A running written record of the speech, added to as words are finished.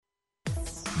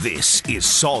This is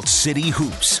Salt City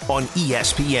Hoops on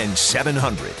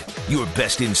ESPN700. Your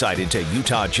best insight into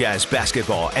Utah Jazz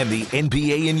basketball and the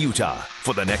NBA in Utah.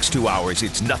 For the next 2 hours,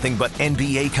 it's nothing but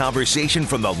NBA conversation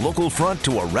from the local front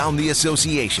to around the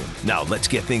association. Now let's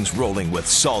get things rolling with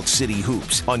Salt City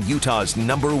Hoops on Utah's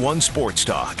 #1 sports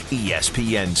talk,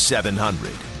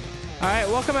 ESPN700. All right,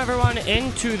 welcome everyone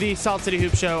into the Salt City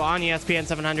Hoops show on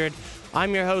ESPN700.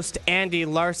 I'm your host, Andy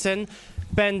Larsen.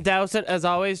 Ben Dowsett, as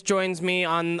always, joins me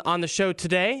on the show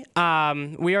today.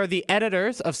 We are the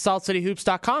editors of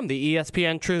SaltCityHoops.com, the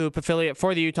ESPN True Hoop affiliate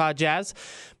for the Utah Jazz.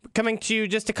 Coming to you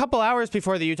just a couple hours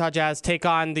before the Utah Jazz take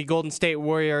on the Golden State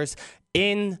Warriors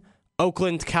in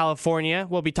Oakland, California.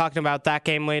 We'll be talking about that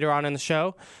game later on in the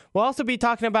show. We'll also be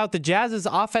talking about the Jazz's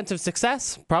offensive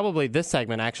success, probably this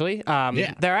segment, actually.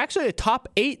 They're actually a top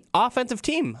 8 offensive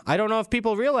team. I don't know if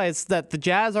people realize that the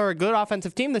Jazz are a good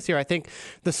offensive team this year. I think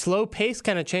the slow pace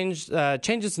kind of changes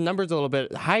the numbers a little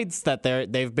bit, hides that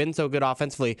they've been so good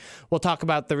offensively. We'll talk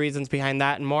about the reasons behind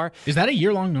that and more. Is that a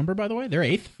year-long number, by the way? They're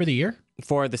 8th for the year?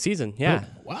 For the season, yeah. Oh,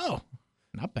 wow.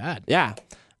 Not bad. Yeah.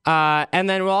 And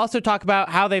then we'll also talk about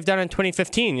how they've done in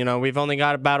 2015. You know, we've only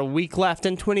got about a week left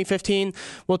in 2015.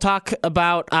 We'll talk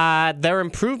about their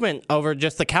improvement over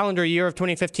just the calendar year of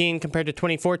 2015 compared to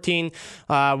 2014,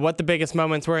 what the biggest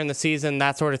moments were in the season,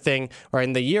 that sort of thing, or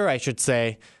in the year, I should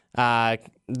say.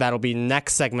 That'll be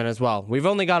next segment as well. We've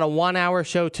only got a 1-hour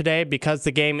show today because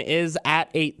the game is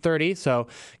at 8:30, so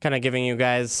kind of giving you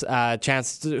guys a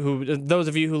chance those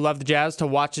of you who love the Jazz to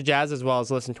watch the Jazz as well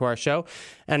as listen to our show.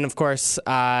 And of course,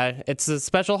 it's a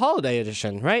special holiday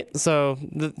edition, right? So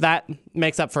that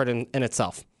makes up for it in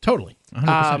itself. Totally.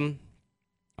 100%.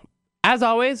 As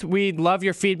always, we love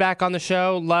your feedback on the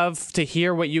show. Love to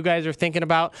hear what you guys are thinking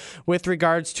about with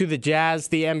regards to the Jazz,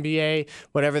 the NBA,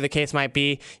 whatever the case might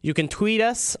be. You can tweet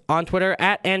us on Twitter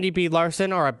at Andy B.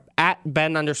 Larsen or at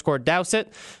Ben_Dowsett.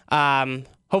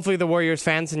 Hopefully the Warriors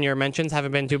fans in your mentions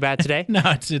haven't been too bad today. No,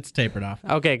 it's tapered off.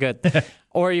 Okay, good.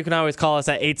 Or you can always call us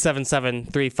at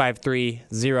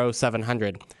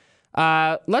 877-353-0700.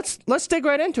 Let's dig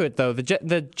right into it, though.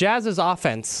 The Jazz's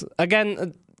offense.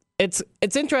 Again, It's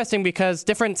interesting because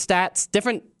different stats,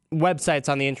 different websites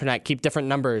on the internet keep different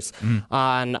numbers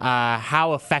on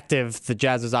how effective the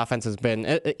Jazz's offense has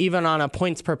been, even on a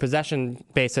points per possession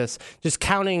basis. Just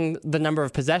counting the number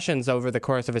of possessions over the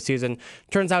course of a season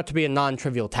turns out to be a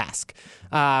non-trivial task.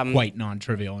 Quite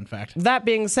non-trivial, in fact. That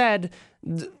being said,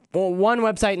 one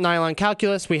website, Nylon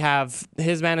Calculus, we have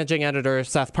his managing editor,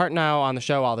 Seth Partnow, on the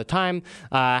show all the time,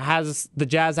 has the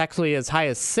Jazz actually as high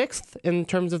as 6th in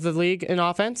terms of the league in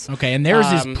offense. Okay, and theirs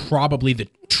is probably the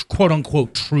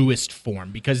quote-unquote truest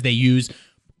form because they use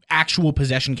actual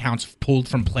possession counts pulled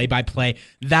from play-by-play.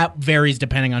 That varies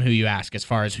depending on who you ask as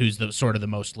far as who's the sort of the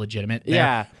most legitimate there.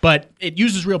 Yeah. But it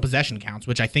uses real possession counts,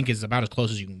 which I think is about as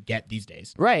close as you can get these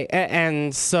days. Right,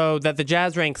 and so that the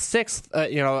Jazz rank 6th,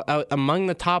 among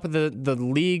the top of the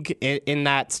league in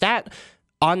that stat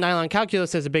on Nylon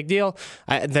Calculus is a big deal.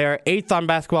 They're 8th on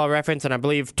Basketball Reference and I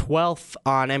believe 12th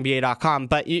on NBA.com.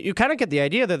 But you kind of get the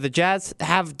idea that the Jazz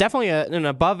have definitely an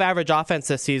above-average offense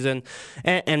this season,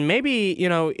 and maybe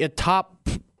a top.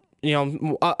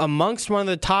 Amongst one of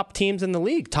the top teams in the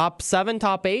league, top 7,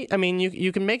 top 8. I mean,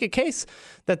 you can make a case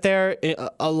that they're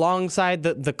alongside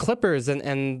the Clippers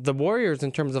and the Warriors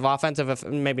in terms of offensive,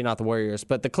 maybe not the Warriors,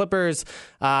 but the Clippers,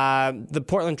 the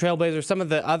Portland Trailblazers, some of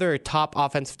the other top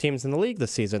offensive teams in the league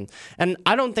this season. And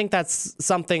I don't think that's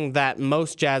something that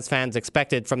most Jazz fans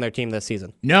expected from their team this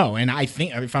season. No, and I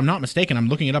think, if I'm not mistaken, I'm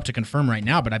looking it up to confirm right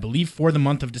now, but I believe for the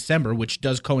month of December, which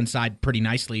does coincide pretty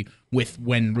nicely with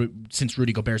since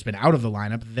Rudy Gobert's been out of the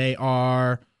lineup, they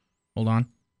are, hold on,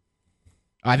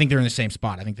 I think they're in the same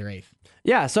spot. I think they're 8th.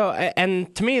 Yeah, so,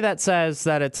 and to me that says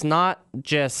that it's not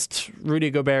just Rudy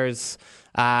Gobert's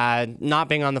not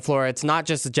being on the floor. It's not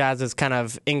just the Jazz's kind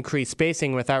of increased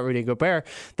spacing without Rudy Gobert.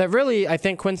 That really, I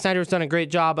think Quinn Snyder's done a great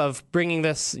job of bringing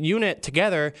this unit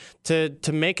together to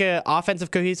make an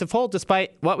offensive cohesive whole,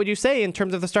 despite, what would you say, in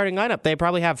terms of the starting lineup? They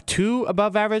probably have 2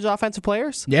 above-average offensive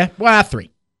players? Yeah, well, 3.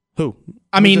 Who?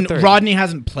 I mean, Rodney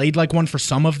hasn't played like one for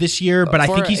some of this year, but I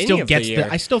think he still gets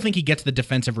I still think he gets the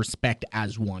defensive respect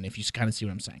as one, if you kind of see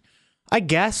what I'm saying. I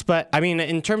guess, but I mean,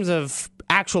 in terms of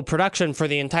actual production for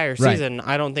the entire season,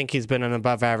 I don't think he's been an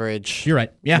above average. You're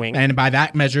right. Yeah, wing. And by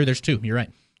that measure, there's 2. You're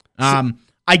right.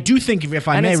 I do think if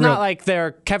I may, and it's not like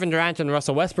they're Kevin Durant and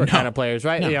Russell Westbrook kind of players,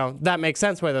 right? No. That makes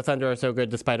sense why the Thunder are so good,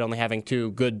 despite only having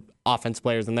 2 good offense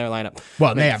players in their lineup.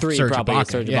 Well, they have 3 Serge probably.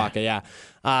 Ibaka, Serge Ibaka, yeah.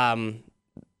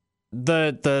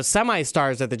 the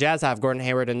semi-stars that the Jazz have, Gordon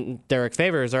Hayward and Derek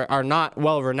Favors, are not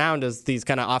well-renowned as these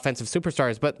kind of offensive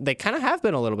superstars, but they kind of have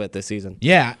been a little bit this season.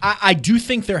 Yeah, I do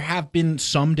think there have been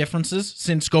some differences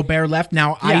since Gobert left.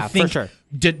 Now, I think for sure.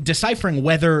 Deciphering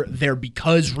whether they're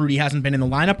because Rudy hasn't been in the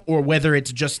lineup or whether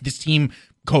it's just this team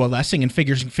coalescing and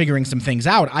figuring some things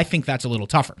out, I think that's a little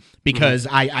tougher because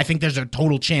I think there's a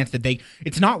total chance that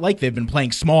it's not like they've been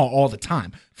playing small all the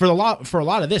time. For a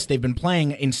lot of this, they've been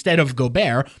playing, instead of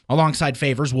Gobert, alongside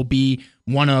Favors will be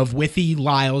one of Withy,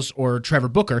 Lyles, or Trevor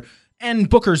Booker. And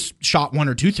Booker's shot 1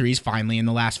 or 2 threes finally in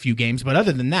the last few games, but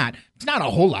other than that, it's not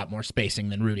a whole lot more spacing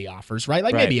than Rudy offers, right?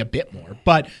 Maybe a bit more.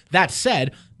 But that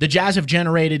said, the Jazz have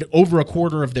generated over a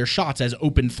quarter of their shots as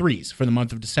open threes for the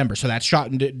month of December. So that's shot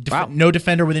no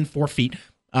defender within 4 feet.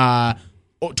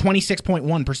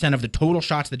 26.1% of the total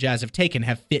shots the Jazz have taken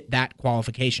have fit that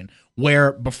qualification,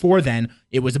 where before then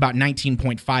it was about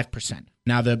 19.5%.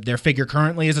 Now, their figure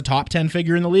currently is a top 10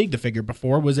 figure in the league. The figure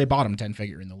before was a bottom 10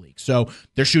 figure in the league. So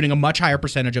they're shooting a much higher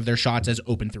percentage of their shots as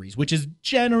open threes, which is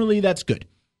generally, that's good.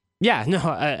 Yeah, no,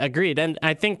 agreed. And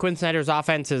I think Quinn Snyder's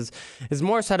offense is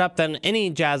more set up than any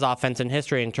Jazz offense in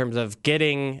history in terms of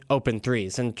getting open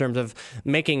threes, in terms of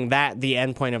making that the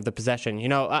end point of the possession. You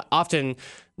know, often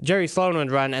Jerry Sloan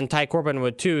would run, and Ty Corbin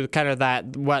would too, kind of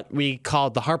that, what we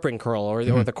called the Harpring curl or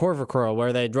the Corver curl,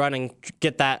 where they'd run and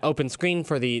get that open screen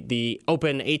for the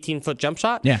open 18-foot jump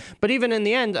shot. Yeah. But even in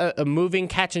the end, a moving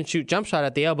catch-and-shoot jump shot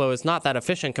at the elbow is not that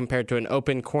efficient compared to an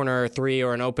open corner three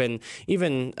or an open,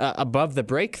 even above the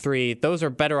break three. Those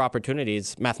are better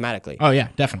opportunities mathematically. Oh, yeah,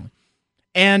 definitely.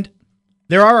 And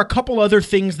there are a couple other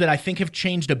things that I think have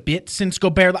changed a bit since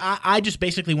Gobert. I just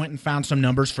basically went and found some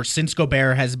numbers for since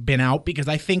Gobert has been out, because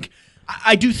I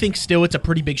do think still it's a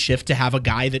pretty big shift to have a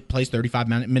guy that plays 35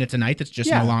 minutes a night that's just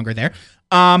no longer there.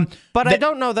 But I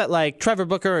don't know that like Trevor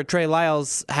Booker or Trey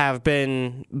Lyles have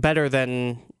been better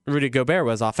than Rudy Gobert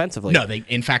was offensively. No,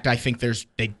 in fact, I think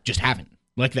they just haven't.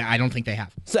 Like that, I don't think they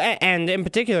have. So, and in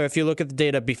particular, if you look at the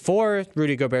data before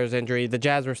Rudy Gobert's injury, the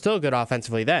Jazz were still good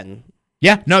offensively then.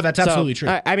 Yeah, no, that's absolutely true.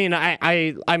 I mean,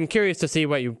 I'm curious to see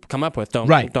what you come up with. Don't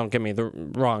get me the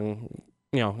wrong.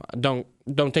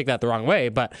 Don't take that the wrong way.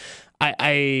 But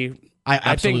I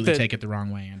absolutely think take it the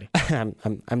wrong way, Andy.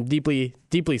 I'm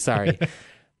deeply sorry.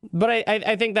 But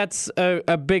I think that's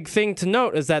a big thing to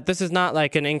note, is that this is not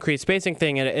like an increased spacing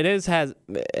thing. It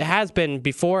has been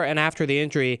before and after the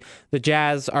injury. The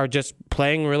Jazz are just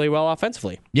playing really well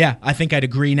offensively. Yeah, I think I'd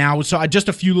agree now. So just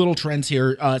a few little trends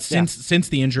here since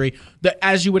the injury.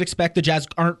 As you would expect, the Jazz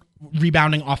aren't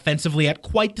rebounding offensively at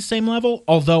quite the same level,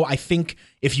 although I think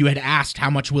if you had asked how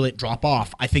much will it drop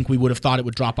off, I think we would have thought it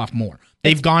would drop off more.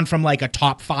 They've gone from like a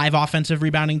top 5 offensive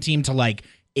rebounding team to like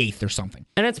 8th or something.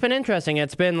 And it's been interesting.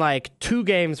 It's been like 2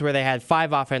 games where they had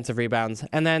 5 offensive rebounds,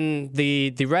 and then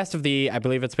the rest of I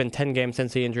believe it's been 10 games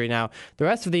since the injury now. The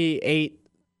rest of the 8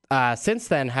 since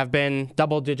then have been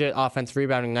double-digit offensive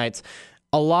rebounding nights.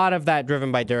 A lot of that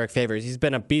driven by Derek Favors. He's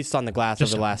been a beast on the glass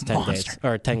Just over the last 10 days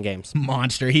or 10 games.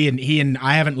 Monster. He and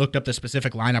I haven't looked up the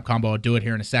specific lineup combo. I'll do it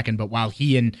here in a second, but while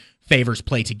he and Favors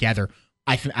play together,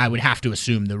 I would have to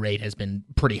assume the rate has been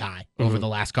pretty high over the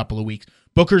last couple of weeks.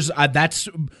 Booker's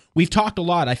we've talked a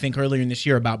lot, I think, earlier in this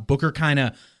year about Booker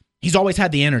he's always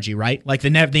had the energy, right? Like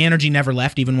the energy never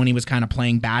left, even when he was kind of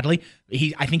playing badly.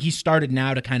 I think he started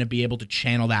now to kind of be able to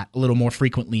channel that a little more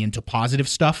frequently into positive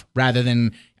stuff, rather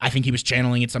than, I think he was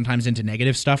channeling it sometimes into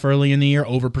negative stuff early in the year,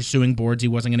 over pursuing boards he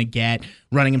wasn't going to get,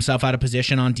 running himself out of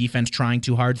position on defense, trying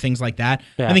too hard, things like that.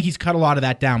 Yeah. I think he's cut a lot of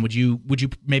that down. Would you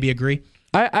maybe agree?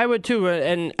 I would too,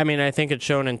 and I mean, I think it's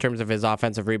shown in terms of his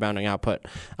offensive rebounding output.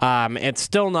 It's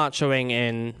still not showing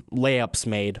in layups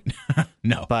made.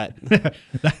 No, but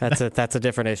that's a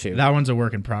different issue. That one's a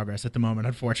work in progress at the moment,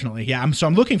 unfortunately. Yeah,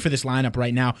 I'm looking for this lineup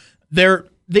right now.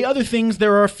 The other things,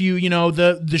 there are a few.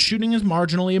 The shooting is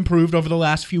marginally improved over the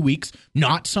last few weeks.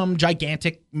 Not some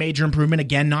gigantic major improvement.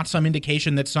 Again, not some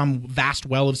indication that some vast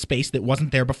well of space that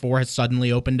wasn't there before has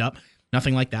suddenly opened up.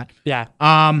 Nothing like that. Yeah.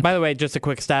 By the way, just a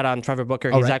quick stat on Trevor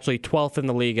Booker. He's right. actually 12th in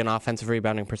the league in offensive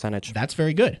rebounding percentage. That's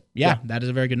very good. Yeah, that is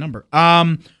a very good number.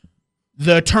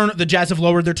 The Jazz have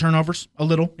lowered their turnovers a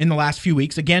little in the last few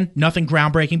weeks. Again, nothing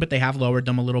groundbreaking, but they have lowered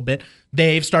them a little bit.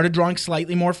 They've started drawing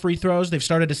slightly more free throws. They've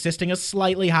started assisting a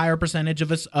slightly higher percentage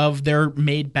of their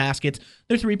made baskets.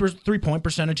 Their three-point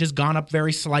percentage has gone up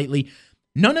very slightly.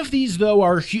 None of these, though,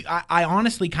 are. I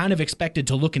honestly kind of expected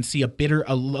to look and see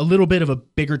a little bit of a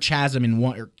bigger chasm in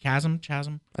one, or chasm.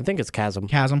 I think it's chasm.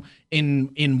 Chasm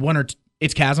in one or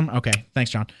it's chasm. Okay,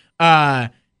 thanks, John.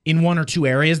 in one or two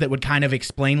areas that would kind of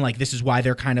explain, like, this is why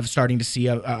they're kind of starting to see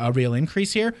a real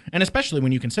increase here. And especially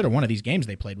when you consider one of these games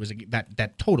they played was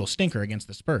that total stinker against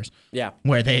the Spurs. Yeah.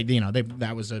 Where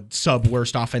that was a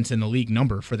sub-worst offense in the league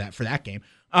number for that game.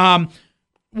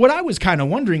 What I was kind of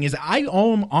wondering is I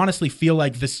honestly feel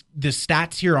like the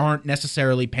stats here aren't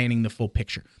necessarily painting the full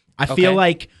picture. I feel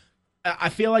like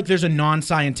there's a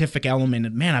non-scientific element.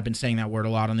 And man, I've been saying that word a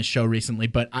lot on the show recently,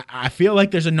 but I feel like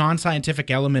there's a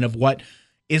non-scientific element of what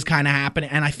is kind of happening.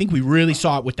 And I think we really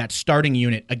saw it with that starting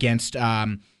unit against,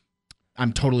 I'm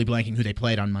totally blanking who they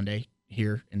played on Monday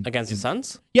here. Against the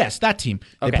Suns? Yes, that team.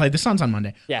 They played the Suns on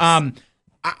Monday. Yes.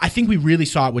 I think we really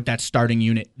saw it with that starting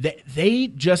unit. They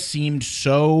just seemed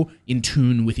so in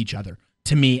tune with each other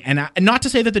to me. And not to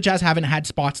say that the Jazz haven't had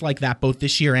spots like that both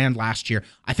this year and last year.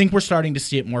 I think we're starting to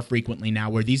see it more frequently now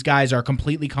where these guys are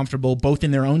completely comfortable both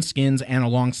in their own skins and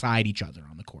alongside each other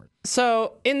on the court.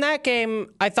 So in that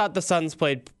game, I thought the Suns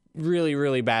played really,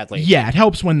 really badly. Yeah, it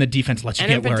helps when the defense lets you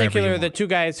get wherever you want. And in particular, the two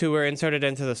guys who were inserted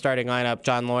into the starting lineup,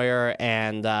 John Lawyer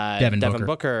and Devin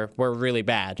Booker, were really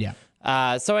bad. Yeah.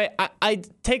 So I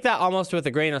take that almost with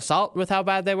a grain of salt with how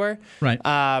bad they were. Right.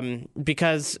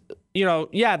 Because,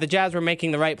 the Jazz were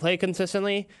making the right play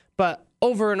consistently, but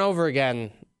over and over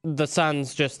again, the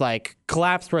Suns just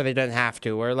collapsed where they didn't have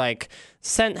to, or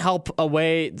sent help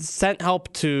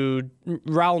to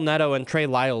Raul Neto and Trey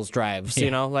Lyles drives,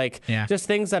 just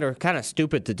things that are kind of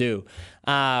stupid to do.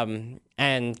 And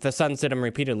the Suns did them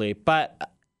repeatedly. But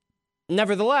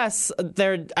nevertheless,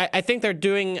 I think they're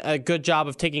doing a good job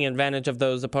of taking advantage of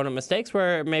those opponent mistakes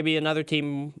where maybe another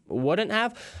team wouldn't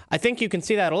have. I think you can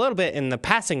see that a little bit in the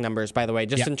passing numbers, by the way,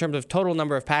 just in terms of total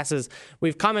number of passes.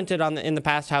 We've commented in the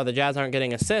past how the Jazz aren't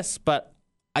getting assists, but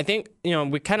I think,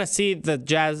 we kind of see the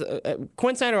Jazz.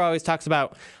 Quinn Snyder always talks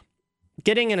about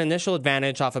getting an initial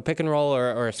advantage off a pick and roll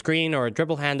or a screen or a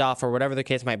dribble handoff or whatever the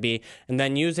case might be, and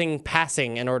then using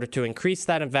passing in order to increase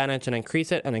that advantage and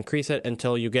increase it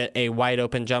until you get a wide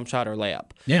open jump shot or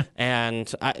layup. Yeah.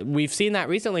 And we've seen that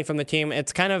recently from the team.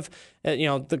 It's kind of,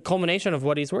 the culmination of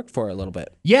what he's worked for a little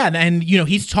bit. Yeah, and,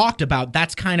 he's talked about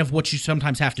that's kind of what you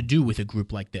sometimes have to do with a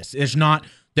group like this. There's not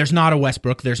a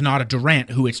Westbrook, there's not a Durant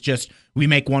who it's just we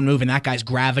make one move and that guy's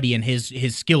gravity and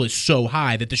his skill is so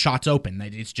high that the shot's open.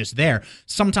 It's just there.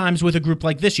 Sometimes with a group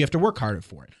like this, you have to work harder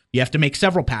for it. You have to make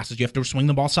several passes. You have to swing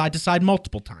the ball side to side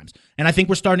multiple times. And I think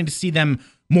we're starting to see them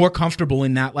more comfortable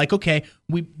in that. Okay,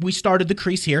 we started the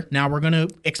crease here. Now we're going to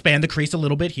expand the crease a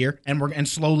little bit here, and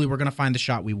slowly we're going to find the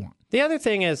shot we want. The other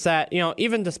thing is that,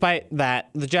 even despite that,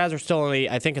 the Jazz are still only,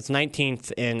 I think it's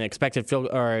 19th in expected field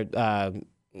or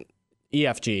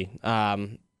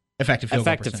EFG. Effective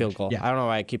field goal. Yeah. I don't know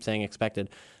why I keep saying expected.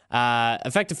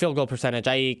 Effective field goal percentage,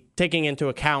 i.e. taking into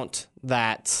account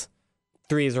that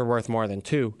threes are worth more than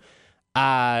two,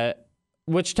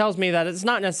 which tells me that it's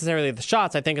not necessarily the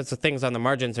shots. I think it's the things on the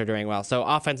margins they're doing well. So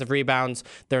offensive rebounds,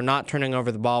 they're not turning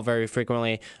over the ball very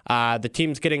frequently. The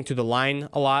team's getting to the line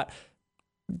a lot.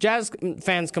 Jazz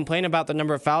fans complain about the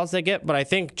number of fouls they get, but I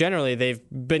think generally they've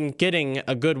been getting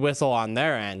a good whistle on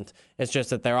their end. It's just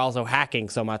that they're also hacking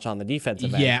so much on the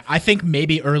defensive end. Yeah, I think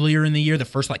maybe earlier in the year, the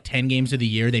first 10 games of the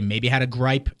year, they maybe had a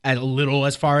gripe at a little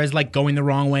as far as going the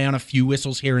wrong way on a few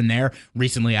whistles here and there.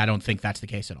 Recently, I don't think that's the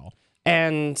case at all.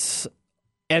 And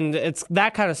it's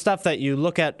that kind of stuff that you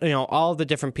look at, all the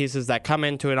different pieces that come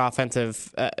into an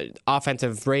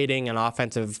offensive rating and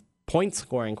offensive point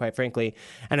scoring, quite frankly.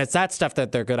 And it's that stuff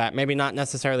that they're good at. Maybe not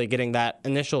necessarily getting that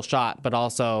initial shot, but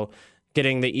also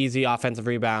getting the easy offensive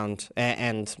rebound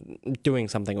and doing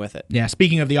something with it. Yeah,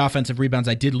 speaking of the offensive rebounds,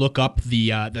 I did look up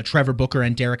the Trevor Booker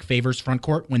and Derek Favors front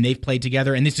court when they've played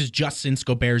together, and this is just since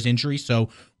Gobert's injury, so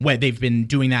they've been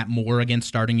doing that more against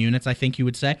starting units, I think you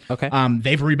would say. Okay.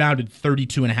 They've rebounded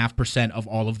 32.5% of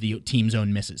all of the team's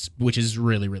own misses, which is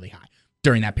really, really high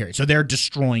during that period. So they're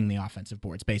destroying the offensive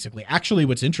boards, basically. Actually,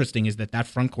 what's interesting is that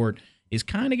front court is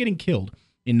kind of getting killed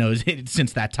in those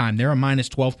since that time. They're a minus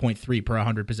 12.3 per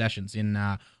 100 possessions in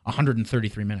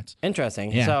 133 minutes.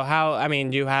 Interesting. Yeah. So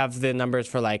do you have the numbers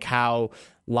for how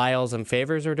Lyles and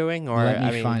Favors are doing? Or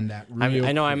Let me find that.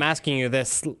 I know I'm asking you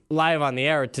this live on the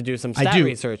air to do some stat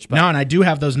research. But No, and I do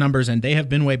have those numbers, and they have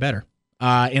been way better.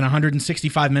 In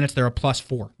 165 minutes, they're a plus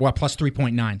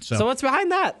 3.9. So what's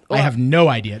behind that? I have no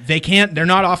idea. They're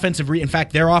not offensive. In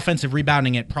fact, they're offensive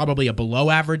rebounding at probably a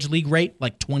below average league rate,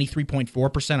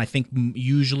 23.4%. I think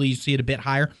usually you see it a bit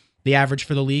higher, the average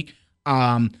for the league.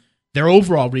 Their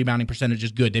overall rebounding percentage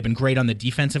is good. They've been great on the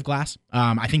defensive glass.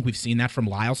 I think we've seen that from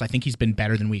Lyles. I think he's been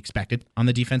better than we expected on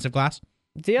the defensive glass.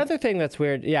 The other thing that's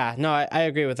weird, I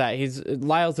agree with that.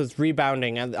 Lyles is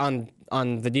rebounding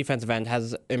on the defensive end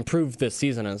has improved this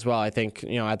season as well. I think,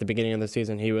 at the beginning of the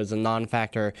season, he was a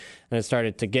non-factor and has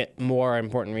started to get more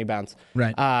important rebounds.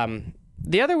 Right.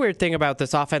 The other weird thing about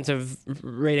this offensive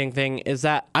rating thing is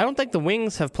that I don't think the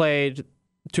wings have played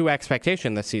to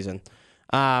expectation this season.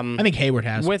 I think Hayward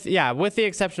has. With the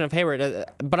exception of Hayward.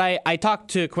 But I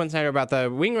talked to Quinn Snyder about the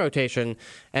wing rotation,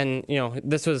 and,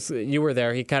 you were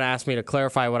there. He kind of asked me to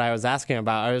clarify what I was asking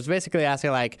about. I was basically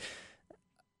asking,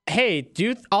 hey, do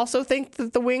you also think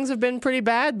that the wings have been pretty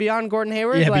bad beyond Gordon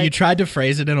Hayward? Yeah, but you tried to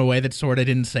phrase it in a way that sort of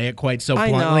didn't say it quite so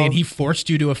bluntly, and he forced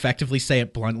you to effectively say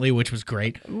it bluntly, which was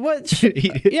great.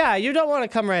 Yeah, you don't want to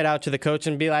come right out to the coach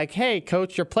and be like, hey,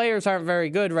 coach, your players aren't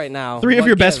very good right now. Three of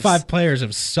your best 5 players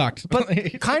have sucked. But they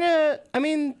kind of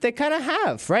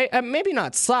have, right? Maybe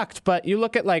not sucked, but you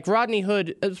look at Rodney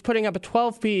Hood is putting up a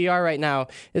 12 PER right now,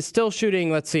 is still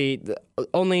shooting, let's see,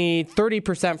 only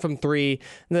 30% from 3.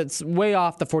 That's way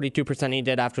off the 42% he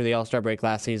did after the All-Star break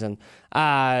last season.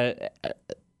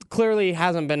 Clearly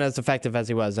hasn't been as effective as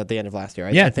he was at the end of last year.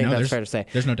 I think that's fair to say.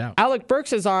 There's no doubt. Alec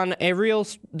Burks is on a real...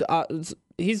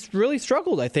 he's really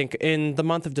struggled, I think, in the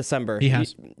month of December. He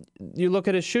has. You look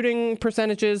at his shooting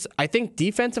percentages. I think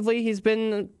defensively he's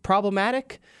been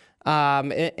problematic.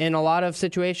 In a lot of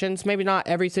situations, maybe not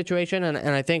every situation, and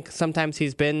I think sometimes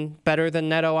he's been better than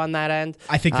Neto on that end.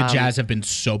 I think the Jazz have been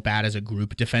so bad as a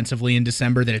group defensively in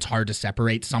December that it's hard to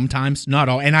separate sometimes, not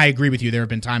all. And I agree with you, there have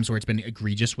been times where it's been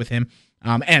egregious with him,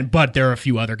 but there are a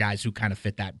few other guys who kind of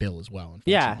fit that bill as well.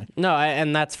 Yeah, no,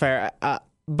 and that's fair.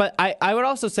 But I would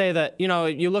also say that,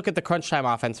 you look at the crunch time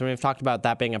offense, and we've talked about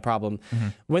that being a problem. Mm-hmm.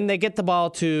 When they get the ball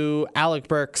to Alec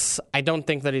Burks, I don't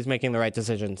think that he's making the right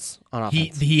decisions on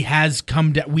offense. He has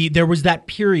come down. There was that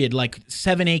period,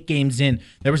 7-8 games in.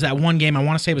 There was that one game, I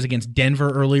want to say it was against Denver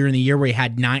earlier in the year, where he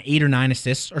had 8 or 9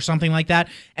 assists or something like that.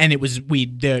 And it was we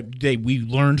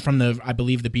learned from I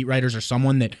believe the beat writers or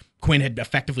someone that Quinn had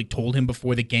effectively told him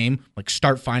before the game,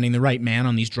 start finding the right man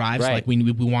on these drives. Right.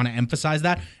 We want to emphasize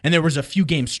that. And there was a few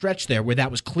game stretch there where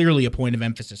that was clearly a point of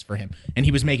emphasis for him. And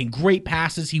he was making great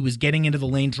passes. He was getting into the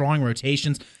lane, drawing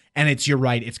rotations. And you're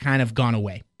right, it's kind of gone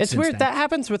away. It's weird. That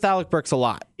happens with Alec Burks a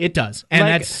lot. It does. And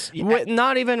that's...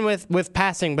 not even with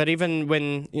passing, but even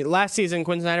when last season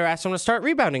Quinn Snyder asked him to start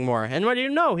rebounding more. And what do you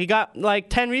know? He got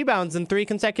 10 rebounds in 3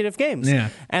 consecutive games. Yeah.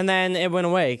 And then it went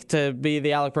away to be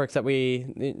the Alec Burks that we,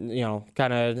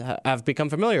 kind of have become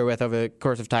familiar with over the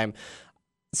course of time.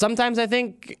 Sometimes I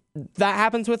think that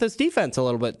happens with his defense a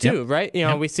little bit too, right?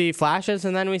 We see flashes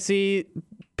and then we see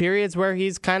periods where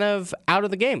he's kind of out of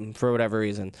the game for whatever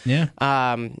reason. Yeah.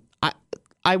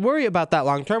 I worry about that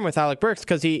long term with Alec Burks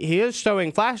because he is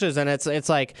showing flashes, and it's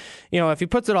if he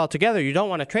puts it all together, you don't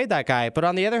want to trade that guy. But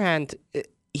on the other hand,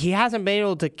 he hasn't been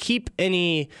able to keep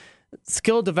any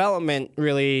skill development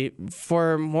really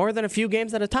for more than a few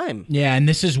games at a time. Yeah, and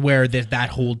this is where that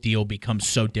whole deal becomes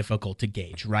so difficult to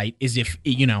gauge, right? Is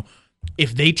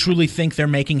if they truly think they're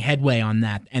making headway on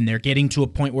that and they're getting to a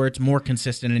point where it's more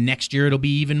consistent and next year it'll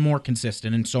be even more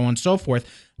consistent and so on and so forth,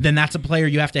 then that's a player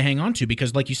you have to hang on to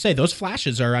because, like you say, those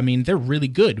flashes are, they're really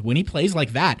good. When he plays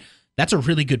like that, that's a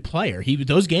really good player.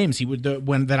 Those games,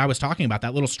 that I was talking about,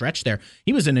 that little stretch there,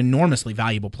 he was an enormously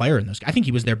valuable player in those. I think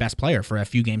he was their best player for a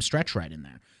few game stretch right in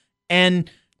there.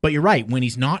 But you're right, when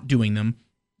he's not doing them,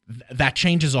 that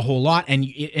changes a whole lot, and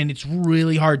it's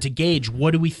really hard to gauge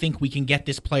what do we think we can get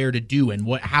this player to do, and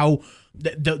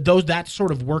that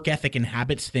sort of work ethic and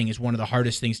habits thing is one of the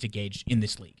hardest things to gauge in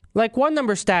this league. One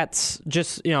number stats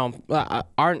just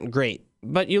aren't great,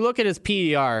 but you look at his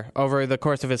PER over the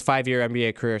course of his 5-year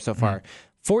NBA career so far. Mm-hmm.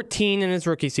 14 in his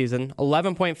rookie season,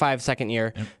 11.5 second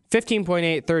year,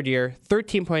 15.8 third year,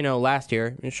 13.0 last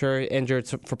year, sure injured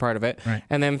for part of it, right.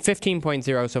 And then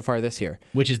 15.0 so far this year.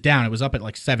 Which is down. It was up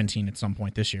at 17 at some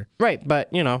point this year. Right, but,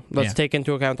 let's take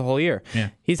into account the whole year. Yeah.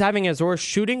 He's having his worst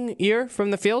shooting year from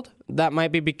the field. That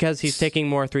might be because he's taking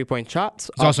more three-point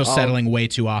shots. He's also settling way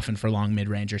too often for long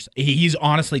mid-rangers. He's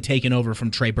honestly taken over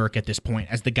from Trey Burke at this point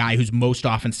as the guy who's most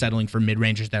often settling for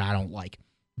mid-rangers that I don't like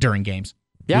during games.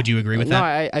 Yeah. Would you agree with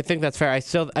that? No, I think that's fair. I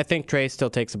think Trey still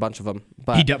takes a bunch of them,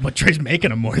 but Trey's making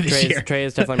them more this year. Trey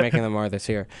is definitely making them more this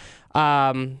year.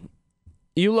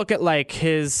 You look at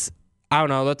his. I don't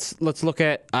know. Let's look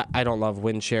at. I don't love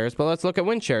win shares, but let's look at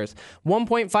win shares.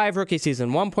 1.5 rookie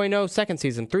season, 1.0 second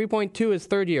season, 3.2 his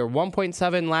third year,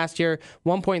 1.7 last year,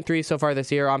 1.3 so far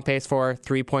this year, on pace for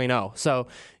 3.0. So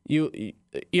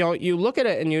you look at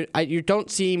it and you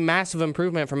don't see massive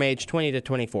improvement from age 20 to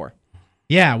 24.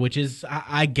 Yeah, which is,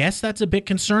 I guess that's a bit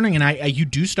concerning, and you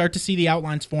do start to see the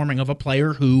outlines forming of a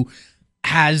player who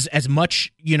has as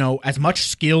much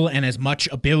skill and as much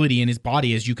ability in his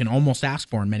body as you can almost ask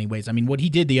for in many ways. I mean, what he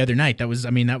did the other night, that was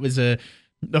a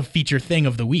feature thing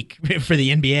of the week for the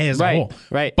NBA as a whole.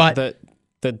 Right. But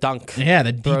the dunk. Yeah,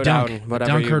 the dunk.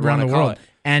 Whatever dunk heard around the world.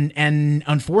 And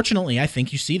unfortunately, I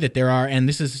think you see that there are, and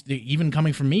this is even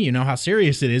coming from me, you know how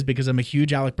serious it is because I'm a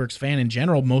huge Alec Burks fan in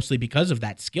general, mostly because of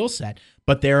that skill set.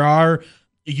 But there are,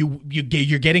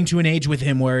 you're getting to an age with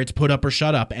him where it's put up or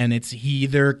shut up, and he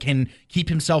either can keep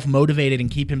himself motivated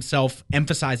and keep himself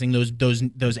emphasizing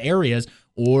those areas,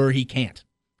 or he can't.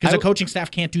 Because the coaching staff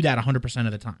can't do that 100%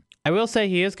 of the time. I will say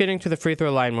he is getting to the free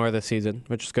throw line more this season,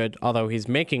 which is good, although he's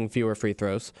making fewer free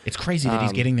throws. It's crazy that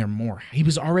he's getting there more. He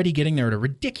was already getting there at a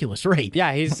ridiculous rate.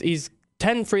 Yeah, he's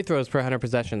 10 free throws per 100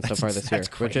 possessions so far this year,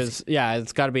 crazy. Which is,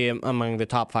 it's got to be among the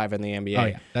top 5 in the NBA. Oh,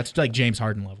 yeah. That's like James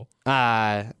Harden level.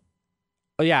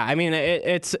 Yeah, I mean,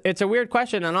 it's a weird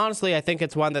question, and honestly, I think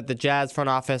it's one that the Jazz front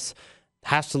office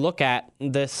has to look at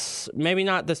this, maybe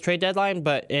not this trade deadline,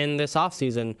 but in this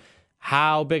offseason,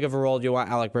 how big of a role do you want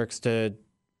Alec Burks to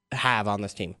have on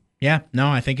this team? Yeah,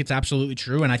 no, I think it's absolutely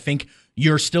true, and I think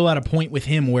you're still at a point with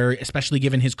him where, especially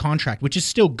given his contract, which is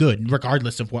still good,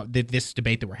 regardless of what this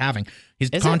debate that we're having,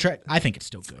 contract, I think it's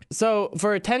still good. So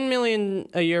for a $10 million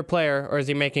a year player, or is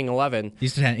he making 11?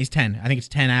 He's 10. I think it's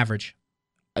 10 average.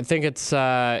 I think it's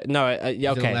okay. Is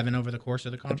it 11 over the course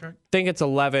of the contract? I think it's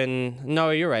 11. No,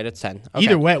 you're right. It's 10. Okay.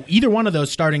 Either way, either one of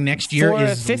those starting next year for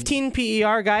is a 15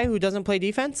 PER guy who doesn't play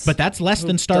defense. But that's less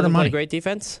than starter money. Play great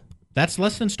defense. That's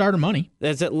less than starter money.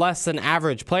 Is it less than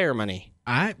average player money?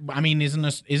 I mean,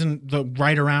 isn't the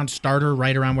right around starter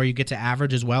right around where you get to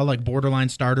average as well? Like borderline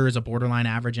starter is a borderline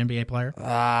average NBA player.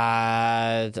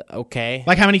 Okay.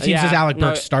 Like how many teams does Alec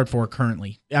Burks start for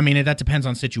currently? I mean, that depends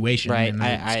on situation, right? And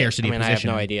scarcity of position. I have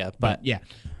no idea, but yeah.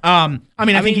 I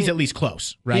think he's at least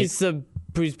close, right?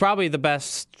 He's probably the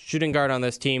best shooting guard on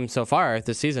this team so far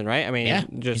this season, right? I mean, yeah,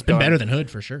 he's been better than Hood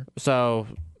for sure. So,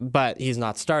 but he's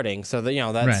not starting, so that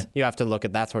that's right. You have to look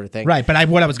at that sort of thing, right? But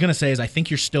what I was going to say is, I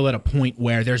think you're still at a point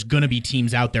where there's going to be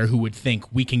teams out there who would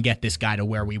think we can get this guy to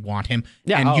where we want him,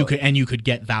 and you could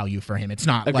get value for him. It's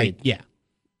not Agreed.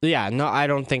 Yeah, no, I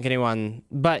don't think anyone.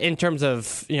 But in terms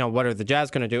of what are the Jazz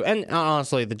going to do? And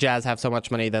honestly, the Jazz have so much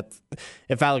money that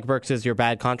if Alec Burks is your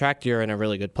bad contract, you're in a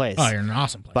really good place. Oh, you're in an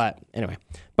awesome place. But anyway,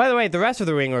 by the way, the rest of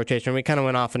the wing rotation, we kind of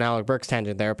went off an Alec Burks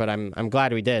tangent there, but I'm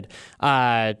glad we did.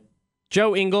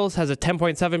 Joe Ingles has a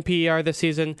 10.7 PER this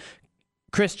season.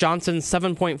 Chris Johnson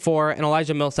 7.4 and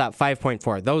Elijah Millsap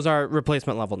 5.4. Those are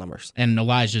replacement level numbers. And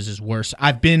Elijah's is worse.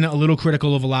 I've been a little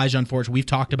critical of Elijah, unfortunately. We've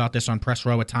talked about this on Press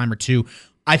Row a time or two.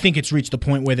 I think it's reached the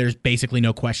point where there's basically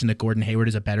no question that Gordon Hayward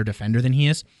is a better defender than he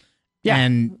is. Yeah.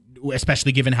 And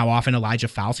especially given how often Elijah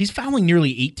fouls. He's fouling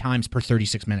nearly 8 times per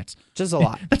 36 minutes. Just a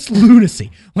lot. That's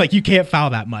lunacy. Like, you can't foul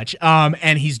that much.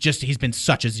 And he's been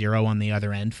such a zero on the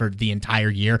other end for the entire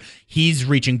year. He's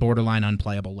reaching borderline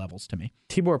unplayable levels to me.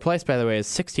 Tibor Pleiss, by the way, is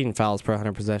 16 fouls per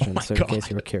 100 possessions, in case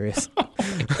you were curious.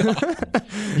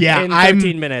 Yeah, in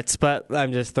 13 minutes, but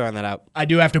I'm just throwing that out. I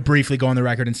do have to briefly go on the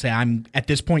record and say I'm, at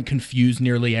this point, confused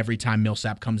nearly every time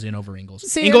Millsap comes in over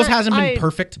Ingles. Ingles hasn't been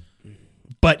perfect.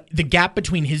 But the gap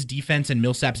between his defense and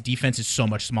Millsap's defense is so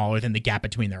much smaller than the gap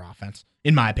between their offense,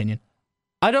 in my opinion.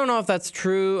 I don't know if that's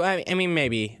true. I mean,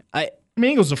 maybe.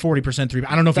 Ingles is a 40% three.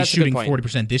 I don't know if he's shooting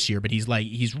 40% this year, but he's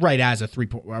right as a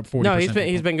 40%. No,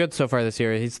 he's been good so far this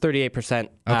year. He's 38%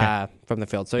 from the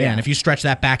field. So yeah, and if you stretch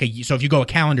that back, so if you go a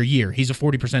calendar year, he's a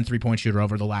 40% 3-point shooter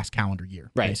over the last calendar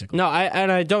year, right? Basically. No,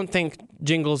 I don't think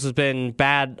Jingles has been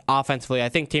bad offensively. I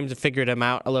think teams have figured him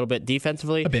out a little bit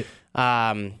defensively, a bit,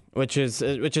 which is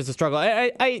a struggle.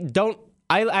 I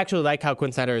actually like how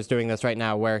Quinn Snyder is doing this right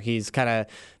now, where he's kind of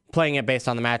playing it based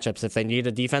on the matchups. If they need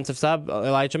a defensive sub,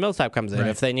 Elijah Millsap comes in. Right.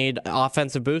 If they need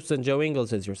offensive boost, then Joe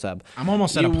Ingles is your sub. I'm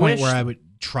almost at a point where I would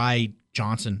try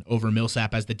Johnson over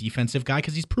Millsap as the defensive guy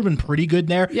because he's proven pretty good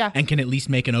there and can at least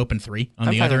make an open three on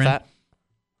the other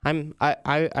end.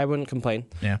 I wouldn't complain.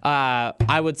 Yeah.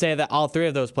 I would say that all 3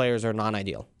 of those players are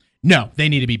non-ideal. No, they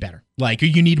need to be better. Like,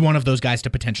 you need one of those guys to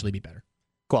potentially be better.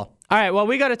 Cool. All right, well,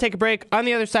 we got to take a break. On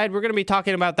the other side, we're going to be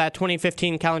talking about that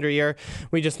 2015 calendar year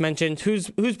we just mentioned. Who's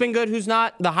been good, who's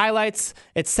not, the highlights,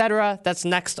 etc. That's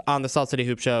next on the Salt City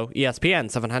Hoop Show,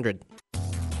 ESPN 700.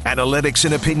 Analytics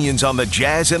and opinions on the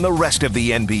Jazz and the rest of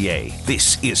the NBA.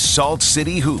 This is Salt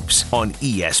City Hoops on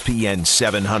ESPN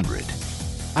 700.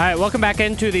 All right, welcome back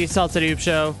into the Salt City Hoop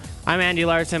Show. I'm Andy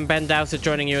Larsen, Ben Dowsett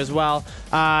joining you as well.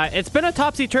 It's been a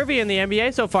topsy-turvy in the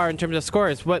NBA so far in terms of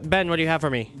scores. Ben, what do you have for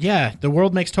me? Yeah, the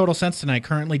world makes total sense tonight.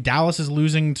 Currently, Dallas is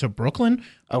losing to Brooklyn.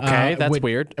 Okay, that's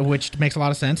weird. Which makes a lot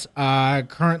of sense.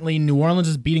 Currently, New Orleans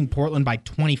is beating Portland by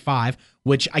 25.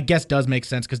 which I guess does make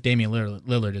sense because Damian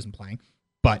Lillard isn't playing.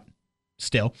 But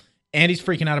still. And he's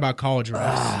freaking out about college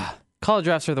refs. College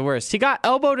refs are the worst. He got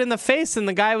elbowed in the face, and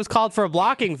the guy was called for a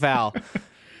blocking foul.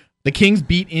 The Kings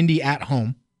beat Indy at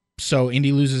home. So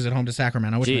Indy loses at home to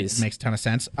Sacramento, which makes a ton of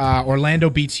sense.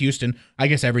 Orlando beats Houston. I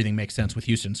guess everything makes sense with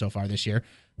Houston so far this year.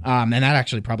 And that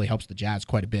actually probably helps the Jazz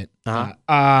quite a bit.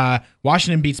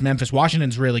 Washington beats Memphis.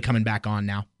 Washington's really coming back on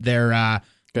now. They're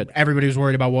good. Everybody was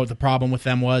worried about what the problem with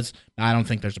them was. I don't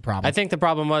think there's a problem. I think the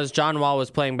problem was John Wall was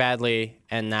playing badly,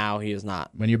 and now he is not.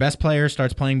 When your best player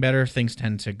starts playing better, things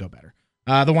tend to go better.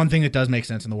 The one thing that does make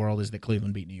sense in the world is that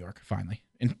Cleveland beat New York, finally.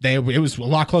 And it was a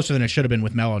lot closer than it should have been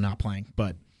with Melo not playing,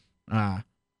 but...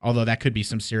 although that could be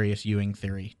some serious Ewing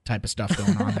theory type of stuff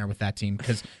going on there with that team,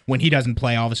 because when he doesn't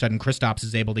play, all of a sudden Kristaps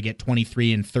is able to get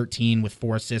 23 and 13 with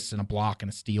 4 assists and a block and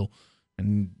a steal,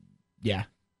 and yeah,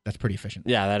 that's pretty efficient.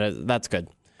 Yeah, that's good.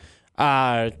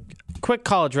 Quick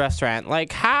college restaurant,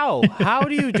 like how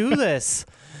do you do this?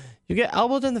 You get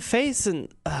elbowed in the face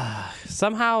and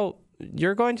somehow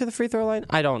you're going to the free throw line?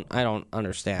 I don't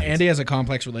understand. Andy has a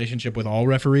complex relationship with all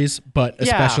referees, but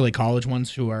especially college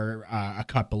ones who are a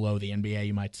cut below the NBA,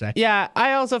 you might say. Yeah,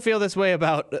 I also feel this way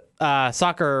about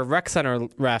soccer rec center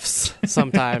refs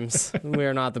sometimes.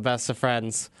 We're not the best of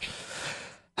friends.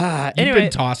 You've Anyway,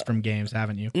 been tossed from games,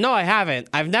 haven't you? No, I haven't.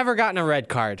 I've never gotten a red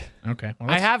card. Okay.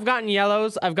 Well, I have gotten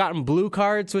yellows. I've gotten blue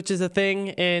cards, which is a thing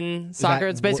in soccer.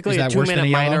 It's basically a 2-minute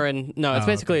minor, and it's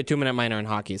basically a 2-minute minor in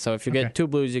hockey. So if you get 2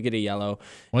 blues, you get a yellow.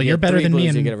 Well, you're better than me,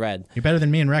 and you get a red. You're better than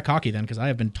me in rec hockey then, because I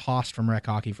have been tossed from rec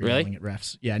hockey for yelling at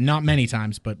refs. Yeah, not many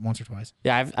times, but once or twice.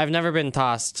 Yeah, I've never been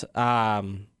tossed.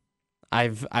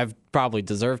 I've probably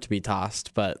deserved to be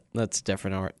tossed, but that's a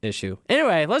different issue.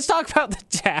 Anyway, let's talk about the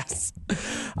Jazz.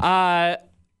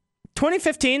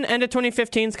 2015, end of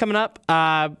 2015 is coming up.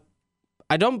 I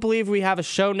don't believe we have a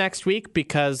show next week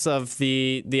because of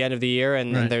the end of the year,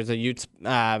 and there's a Utes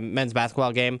men's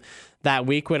basketball game that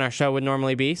week when our show would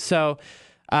normally be. So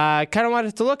kind of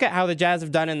wanted to look at how the Jazz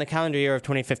have done in the calendar year of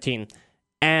 2015.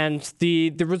 And the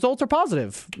results are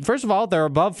positive. First of all, they're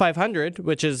above 500,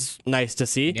 which is nice to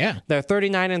see. Yeah. They're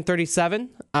 39 and 37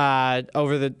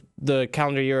 over the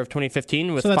calendar year of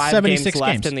 2015 with 5 games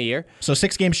left in the year. So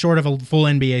 6 games short of a full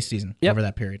NBA season over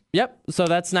that period. Yep. So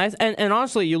that's nice. And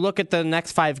honestly, you look at the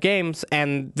next 5 games,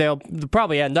 and they'll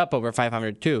probably end up over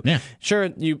 500 too. Yeah. Sure,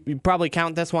 you probably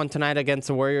count this one tonight against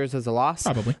the Warriors as a loss.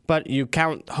 Probably. But you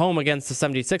count home against the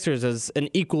 76ers as an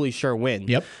equally sure win.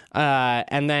 Yep.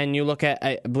 And then you look at,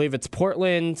 I believe it's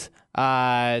Portland,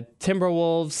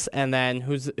 Timberwolves, and then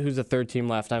who's the third team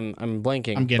left? I'm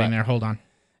blanking. I'm getting there. Hold on.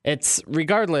 It's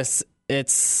regardless.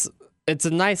 It's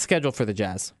a nice schedule for the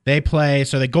Jazz. They play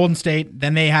the Golden State,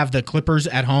 then they have the Clippers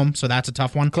at home, so that's a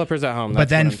tough one. Clippers at home, but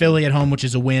then Philly at home, which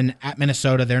is a win. At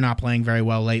Minnesota, they're not playing very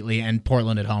well lately, and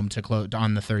Portland at home to close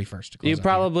on the 31st. To close you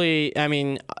probably,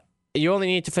 you only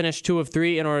need to finish 2 of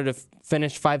 3 in order to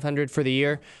finish 500 for the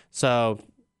year. So.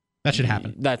 That should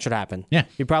happen. Yeah.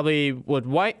 You probably would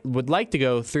like to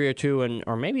go 3 or 2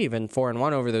 or maybe even 4 and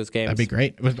 1 over those games. That'd be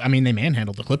great. They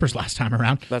manhandled the Clippers last time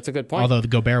around. That's a good point. Although the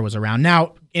Gobert was around.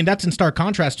 Now, and that's in stark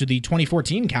contrast to the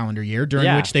 2014 calendar year,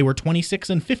 during which they were 26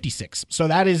 and 56. So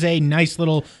that is a nice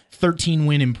little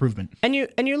 13-win improvement. And you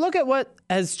look at what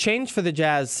has changed for the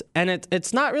Jazz, and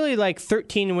it's not really like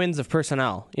 13 wins of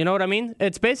personnel. You know what I mean?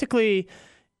 It's basically...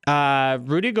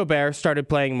 Rudy Gobert started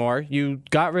playing more. You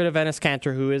got rid of Enes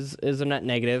Kanter, who is a net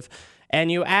negative,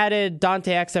 and you added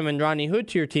Dante Exum and Rodney Hood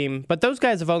to your team, but those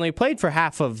guys have only played for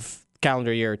half of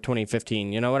calendar year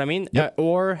 2015. You know what I mean? Yep.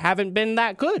 Or haven't been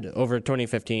that good over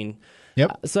 2015.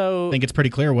 Yep. So I think it's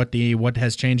pretty clear what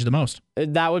has changed the most.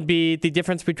 That would be the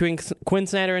difference between Quinn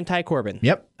Snyder and Ty Corbin.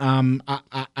 Yep.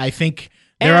 I think.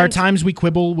 There are times we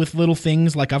quibble with little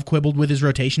things, like I've quibbled with his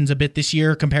rotations a bit this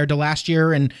year compared to last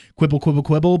year, and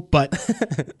quibble. But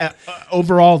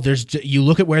overall, you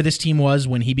look at where this team was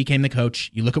when he became the coach.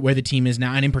 You look at where the team is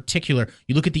now, and in particular,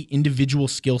 you look at the individual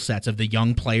skill sets of the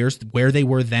young players, where they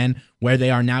were then, where they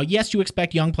are now. Yes, you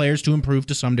expect young players to improve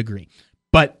to some degree,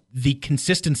 but the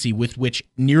consistency with which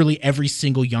nearly every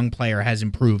single young player has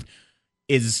improved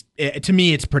is, to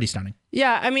me, it's pretty stunning.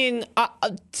 Yeah,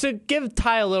 to give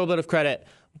Ty a little bit of credit,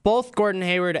 both Gordon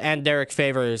Hayward and Derek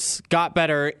Favors got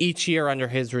better each year under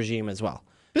his regime as well.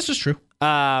 This is true.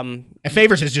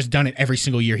 Favors has just done it every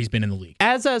single year he's been in the league.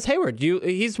 As Hayward.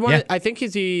 He's one. Yeah. I think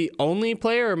he's the only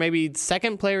player, or maybe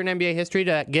second player in NBA history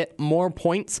to get more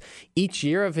points each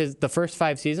year of the first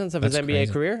 5 seasons of his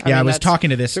NBA career. I was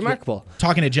talking to this. Remarkable.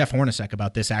 Talking to Jeff Hornacek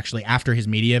about this actually after his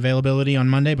media availability on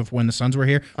Monday, before when the Suns were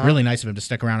here. Really nice of him to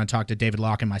stick around and talk to David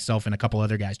Locke and myself and a couple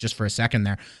other guys just for a second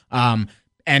there.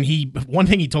 And one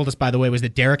thing he told us, by the way, was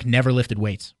that Derek never lifted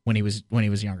weights when he was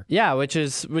younger. Yeah, which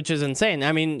is insane.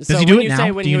 I mean, Does so he do when it you now?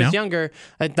 say when Do he you was know? younger,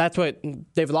 that's what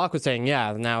David Locke was saying.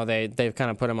 Yeah, now they've kind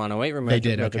of put him on a weight room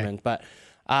regimen. But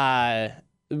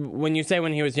when you say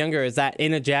when he was younger, is that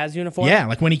in a Jazz uniform? Yeah,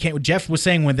 like when he came. Jeff was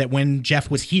saying when Jeff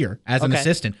was here as an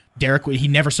assistant, Derek, he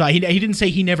never saw. He didn't say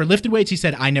he never lifted weights. He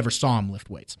said I never saw him lift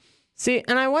weights. See,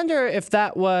 and I wonder if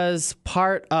that was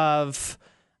part of.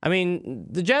 I mean,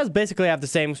 the Jazz basically have the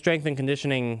same strength and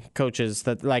conditioning coaches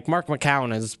that, like, Mark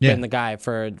McCown has been the guy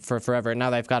for forever. And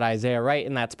now they've got Isaiah Wright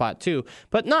in that spot too.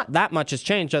 But not that much has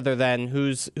changed other than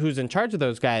who's in charge of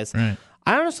those guys. Right.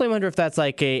 I honestly wonder if that's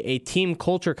like a team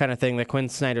culture kind of thing that Quinn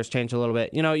Snyder's changed a little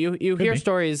bit. You know, you hear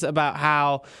stories about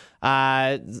how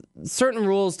certain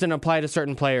rules didn't apply to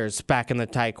certain players back in the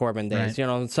Ty Corbin days. Right. You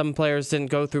know, some players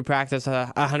didn't go through practice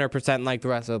 100% like the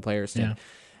rest of the players did. Yeah.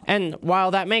 And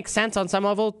while that makes sense on some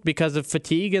level because of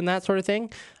fatigue and that sort of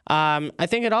thing, I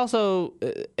think it also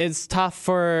is tough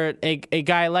for a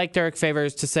guy like Derek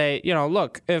Favors to say, you know,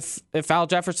 look, if Al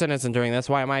Jefferson isn't doing this,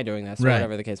 why am I doing this? Or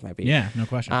whatever the case might be. Yeah, no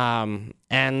question.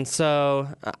 And so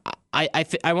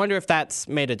I wonder if that's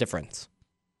made a difference.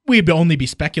 We'd only be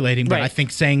speculating, but Right. I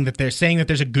think saying that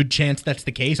there's a good chance that's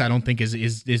the case, I don't think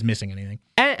is missing anything.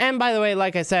 And by the way,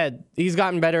 like I said, he's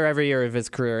gotten better every year of his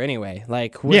career anyway,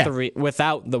 like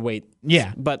without the weight.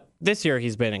 Yeah. But this year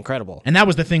he's been incredible. And that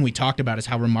was the thing we talked about, is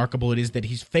how remarkable it is that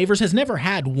Favors has never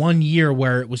had one year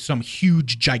where it was some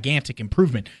huge, gigantic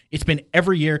improvement. It's been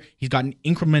every year he's gotten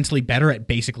incrementally better at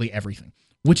basically everything,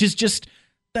 which is just...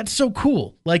 That's so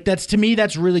cool. Like, to me,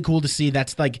 that's really cool to see.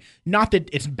 That's like, not that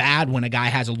it's bad when a guy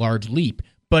has a large leap,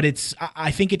 but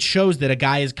I think it shows that a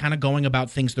guy is kind of going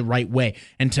about things the right way.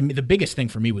 And to me, the biggest thing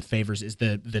for me with Favors is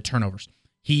the turnovers.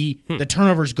 The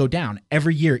turnovers go down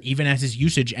every year, even as his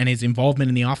usage and his involvement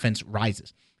in the offense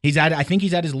rises. I think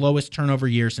he's at his lowest turnover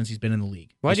year since he's been in the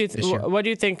league. What do you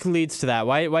think leads to that?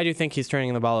 Why do you think he's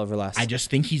turning the ball over less? I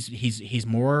just think he's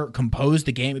more composed.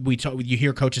 The game, you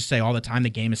hear coaches say all the time,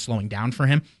 the game is slowing down for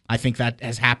him. I think that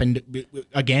has happened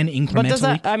again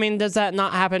incrementally. But does that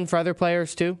not happen for other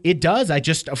players too? It does.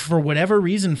 For whatever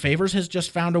reason, Favors has just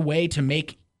found a way to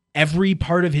make every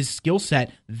part of his skill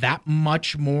set that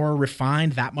much more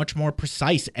refined, that much more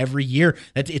precise every year.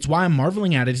 It's why I'm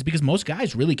marveling at it, is because most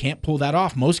guys really can't pull that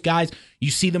off. Most guys,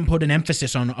 you see them put an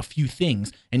emphasis on a few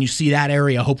things, and you see that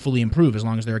area hopefully improve as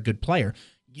long as they're a good player.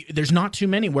 There's not too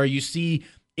many where you see...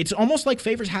 It's almost like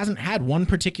Favors hasn't had one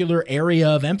particular area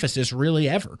of emphasis really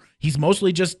ever. He's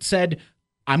mostly just said,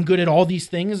 I'm good at all these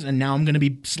things, and now I'm going to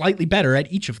be slightly better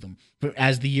at each of them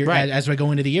as the year, as I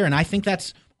go into the year. And I think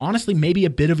that's honestly maybe a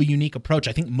bit of a unique approach.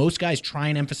 I think most guys try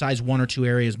and emphasize one or two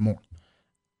areas more.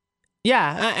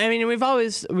 Yeah, I mean,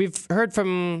 we've heard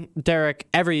from Derek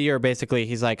every year. Basically,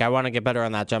 he's like, I want to get better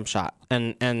on that jump shot,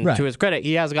 and to his credit,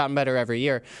 he has gotten better every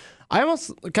year. I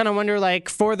almost kind of wonder, like,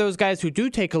 for those guys who do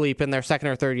take a leap in their second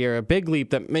or third year, a big leap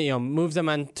that moves them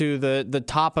onto the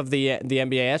top of the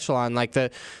NBA echelon, like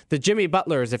the Jimmy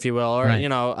Butlers, if you will, or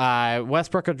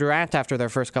Westbrook or Durant after their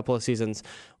first couple of seasons.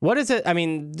 What is it? I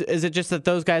mean, is it just that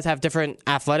those guys have different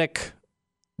athletic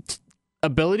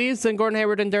abilities than Gordon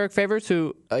Hayward and Derek Favors,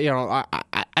 who I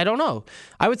don't know.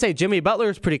 I would say Jimmy Butler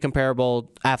is pretty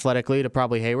comparable athletically to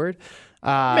probably Hayward.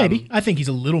 Maybe. I think he's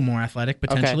a little more athletic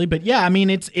potentially, but yeah, I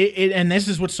mean, it's and this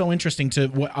is what's so interesting to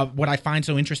what I find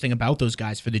so interesting about those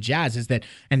guys for the Jazz is that,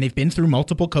 and they've been through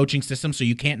multiple coaching systems, so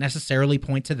you can't necessarily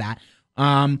point to that.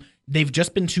 They've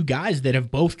just been two guys that have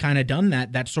both kind of done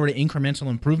that sort of incremental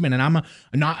improvement. And I'm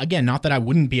not that I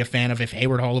wouldn't be a fan of if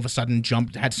Hayward all of a sudden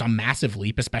had some massive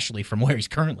leap, especially from where he's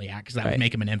currently at, because that would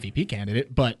make him an MVP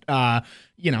candidate. But I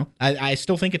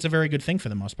still think it's a very good thing for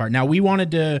the most part. Now, we wanted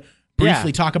to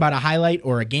briefly talk about a highlight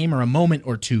or a game or a moment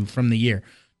or two from the year.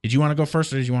 Did you want to go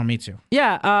first, or did you want me to?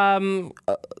 Yeah. I'll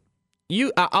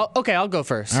go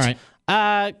first. All right.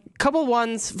 Couple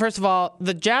ones. First of all,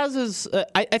 the Jazz is.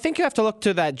 I think you have to look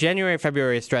to that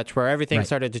January-February stretch where everything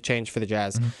started to change for the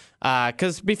Jazz.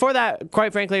 Because before that,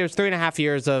 quite frankly, it was 3.5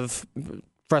 years of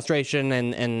frustration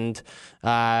and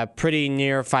pretty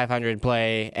near 500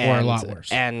 play, and, or a lot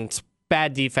worse, and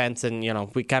bad defense, and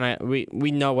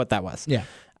we know what that was. Yeah.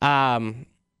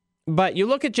 But you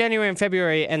look at January and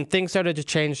February, and things started to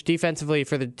change defensively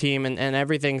for the team, and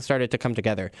everything started to come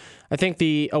together. I think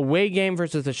the away game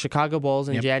versus the Chicago Bulls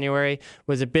in January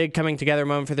was a big coming together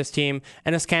moment for this team.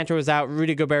 Ennis Cantor was out,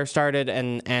 Rudy Gobert started,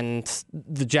 and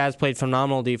the Jazz played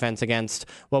phenomenal defense against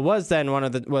what was then one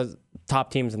of the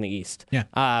top teams in the East. Yeah.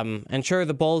 And sure,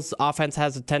 the Bulls' offense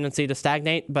has a tendency to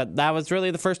stagnate, but that was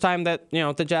really the first time that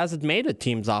the Jazz had made a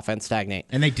team's offense stagnate.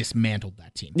 And they dismantled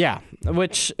that team. Yeah,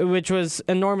 which was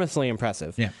enormously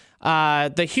impressive. Yeah.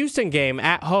 The Houston game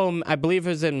at home, I believe,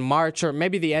 was in March or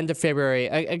maybe the end of February.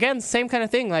 Again, same kind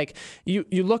of thing. Like you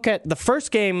look at the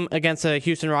first game against the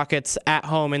Houston Rockets at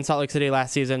home in Salt Lake City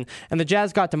last season, and the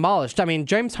Jazz got demolished. I mean,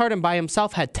 James Harden by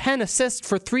himself had 10 assists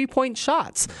for 3-point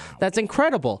shots. That's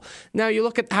incredible. Now you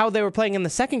look at how they were playing in the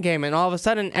second game, and all of a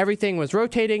sudden everything was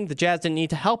rotating. The Jazz didn't need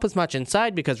to help as much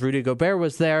inside because Rudy Gobert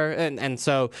was there, and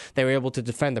so they were able to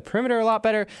defend the perimeter a lot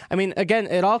better. I mean, again,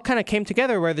 it all kind of came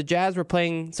together where the Jazz were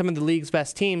playing some of the league's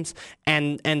best teams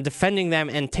and defending them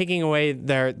and taking away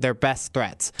their best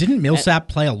threats. Didn't Millsap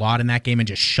play a lot in that game and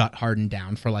just shut Harden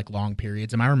down for like long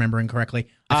periods? Am I remembering correctly?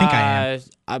 I think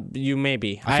I am. You may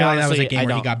be. I feel like that was a game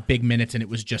where he got big minutes and it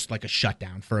was just like a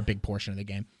shutdown for a big portion of the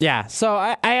game. Yeah, so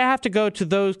I have to go to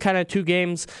those kind of two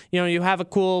games. You know, you have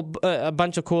a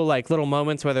bunch of cool like little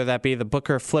moments, whether that be the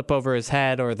Booker flip over his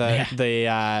head or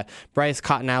the Bryce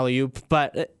Cotton alley-oop.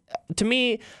 But to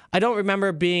me, I don't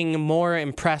remember being more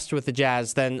impressed with the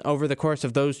Jazz than over the course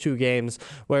of those two games,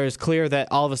 where it's clear that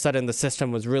all of a sudden the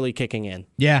system was really kicking in.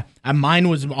 Yeah, mine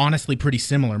was honestly pretty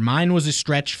similar. Mine was a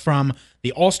stretch from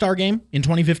the All-Star game in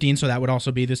 2015, so that would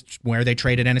also be this where they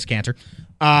traded Enes Kanter.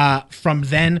 From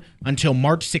then until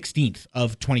March 16th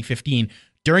of 2015,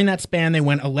 during that span, they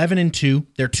went 11-2.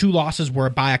 Their two losses were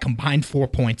by a combined 4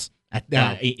 points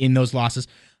in those losses.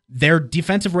 Their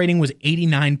defensive rating was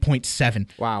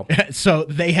 89.7. Wow. So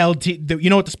they held you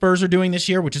know what the Spurs are doing this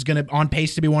year, which is going to on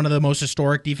pace to be one of the most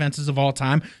historic defenses of all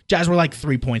time? Jazz were like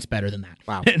 3 points better than that.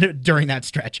 Wow. During that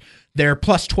stretch. Their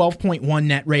plus 12.1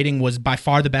 net rating was by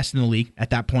far the best in the league at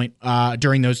that point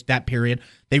during that period.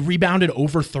 They rebounded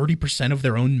over 30% of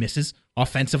their own misses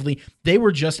offensively. They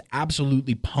were just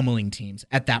absolutely pummeling teams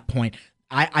at that point.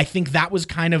 I think that was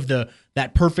kind of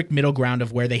that perfect middle ground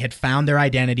of where they had found their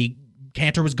identity.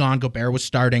 Kanter was gone, Gobert was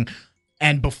starting,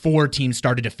 and before teams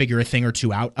started to figure a thing or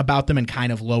two out about them and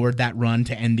kind of lowered that run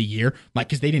to end the year, like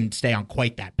because they didn't stay on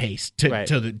quite that pace to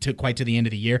the end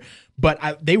of the year.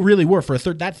 But they really were for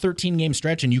that 13-game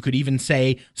stretch, and you could even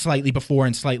say slightly before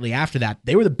and slightly after that,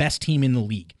 they were the best team in the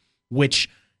league, which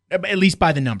at least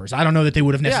by the numbers. I don't know that they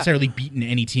would have necessarily beaten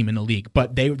any team in the league,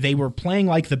 but they were playing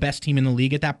like the best team in the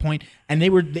league at that point, and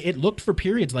it looked for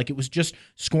periods like it was just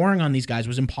scoring on these guys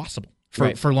was impossible.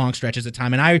 For long stretches of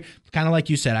time. And I kind of like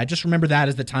you said, I just remember that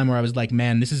as the time where I was like,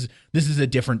 man, this is a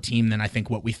different team than I think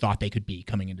what we thought they could be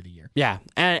coming into the year. Yeah.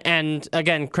 And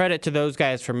again, credit to those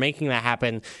guys for making that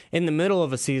happen in the middle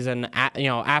of a season,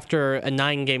 after a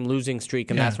 9-game losing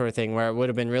streak and that sort of thing, where it would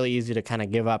have been really easy to kind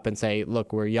of give up and say,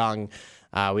 look, we're young,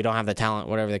 we don't have the talent,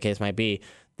 whatever the case might be.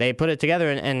 They put it together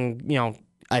and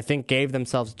I think gave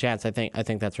themselves a chance. I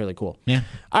think that's really cool. Yeah.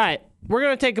 All right. We're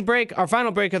going to take a break, our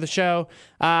final break of the show,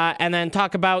 and then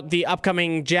talk about the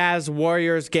upcoming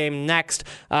Jazz-Warriors game next,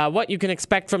 what you can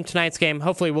expect from tonight's game.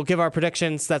 Hopefully, we'll give our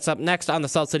predictions. That's up next on the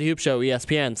Salt City Hoop Show,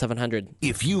 ESPN 700.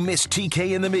 If you missed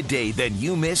TK in the midday, then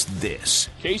you missed this.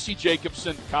 Casey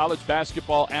Jacobson, college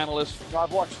basketball analyst.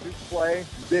 I've watched Duke play.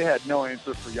 They had no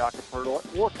answer for Jakob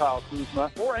Poeltl or Kyle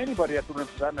Kuzma or anybody at the rim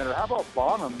for that matter. How about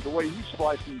Bonham? The way he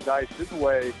sliced and diced his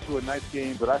way to a nice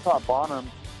game, but I thought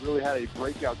Bonham really had a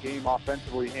breakout game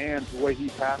offensively, and the way he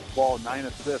passed the ball, 9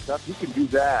 assists, he can do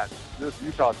that. This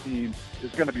Utah team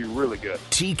is going to be really good.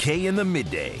 TK in the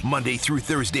midday, Monday through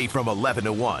Thursday from 11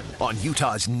 to 1 on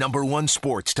Utah's #1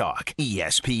 sports talk,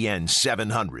 ESPN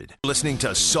 700. Listening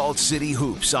to Salt City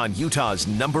Hoops on Utah's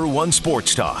 #1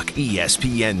 sports talk,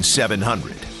 ESPN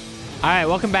 700. All right,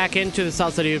 welcome back into the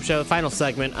Salt City Hoop Show, the final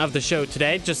segment of the show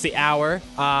today, just the hour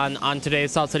on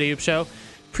today's Salt City Hoop Show.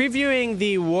 Previewing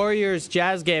the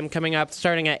Warriors-Jazz game coming up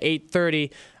starting at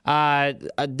 8:30,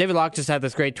 David Locke just had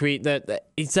this great tweet that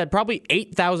he said probably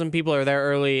 8,000 people are there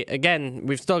early. Again,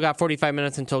 we've still got 45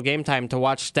 minutes until game time to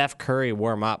watch Steph Curry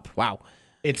warm up. Wow.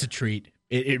 It's a treat.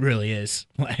 It really is.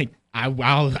 Like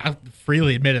I'll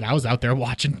freely admit it. I was out there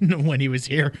watching when he was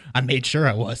here. I made sure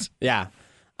I was. Yeah.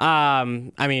 I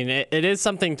mean, it is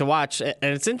something to watch, and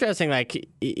it's interesting. Like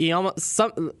he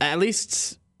at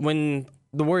least when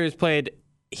the Warriors played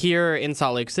here in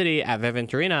Salt Lake City at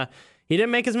Vivint Arena, he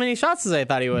didn't make as many shots as I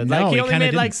thought he would. No, he only made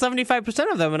didn't. like 75%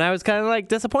 of them, and I was kind of like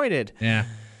disappointed. Yeah.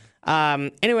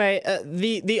 Anyway,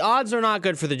 the odds are not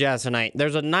good for the Jazz tonight.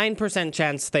 There's a 9%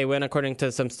 chance they win according to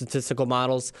some statistical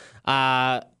models.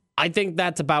 I think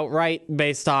that's about right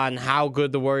based on how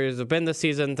good the Warriors have been this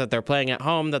season, that they're playing at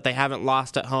home, that they haven't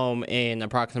lost at home in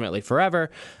approximately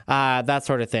forever, that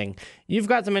sort of thing. You've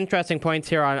got some interesting points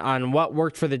here on what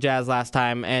worked for the Jazz last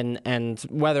time and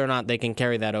whether or not they can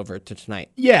carry that over to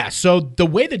tonight. Yeah, so the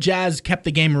way the Jazz kept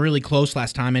the game really close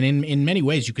last time, and in many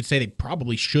ways you could say they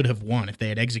probably should have won if they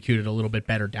had executed a little bit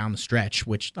better down the stretch,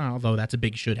 which, although that's a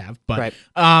big should have. But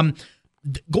right.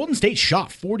 Golden State shot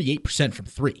 48% from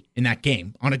three in that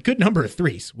game on a good number of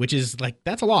threes, which is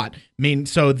that's a lot. I mean,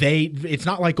 so it's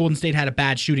not like Golden State had a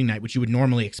bad shooting night, which you would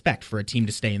normally expect for a team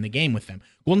to stay in the game with them.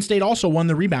 Golden State also won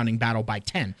the rebounding battle by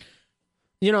 10.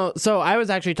 So I was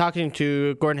actually talking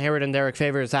to Gordon Hayward and Derek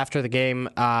Favors after the game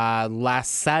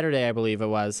last Saturday, I believe it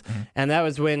was. Mm-hmm. And that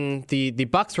was when the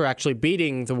Bucks were actually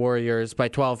beating the Warriors by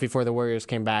 12 before the Warriors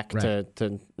came back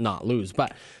to not lose.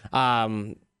 But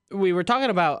we were talking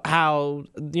about how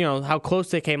close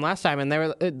they came last time. And they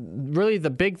were really the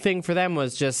big thing for them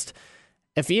was just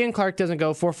if Ian Clark doesn't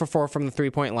go 4 for 4 from the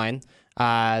 3-point line,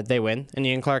 they win. And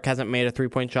Ian Clark hasn't made a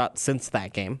 3-point shot since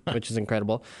that game, which is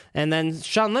incredible. And then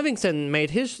Sean Livingston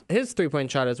made his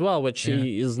 3-point shot as well, which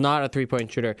he is not a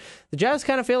 3-point shooter. The Jazz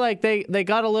kind of feel like they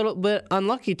got a little bit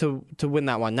unlucky to win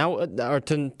that one now, or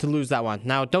to lose that one.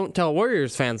 Now, don't tell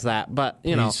Warriors fans that, but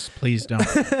please don't.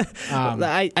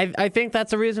 I think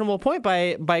that's a reasonable point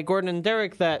by Gordon and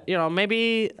Derek that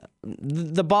maybe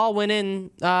the ball went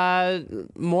in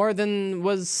more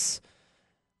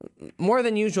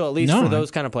than usual, at least for those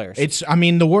kind of players.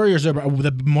 The Warriors are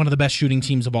one of the best shooting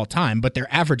teams of all time, but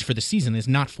their average for the season is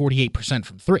not 48%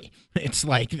 from three. It's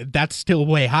that's still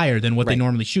way higher than what they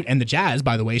normally shoot. And the Jazz,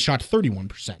 by the way, shot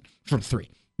 31% from three,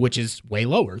 which is way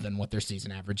lower than what their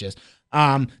season average is.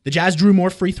 The Jazz drew more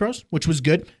free throws, which was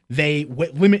good. They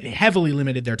heavily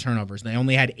limited their turnovers. They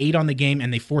only had 8 on the game,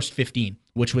 and they forced 15,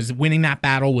 which was winning that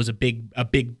battle was a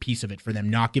big piece of it for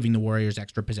them, not giving the Warriors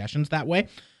extra possessions that way.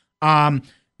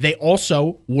 They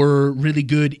also were really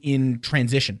good in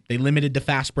transition. They limited the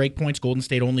fast break points. Golden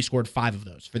State only scored 5 of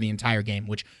those for the entire game,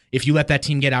 which if you let that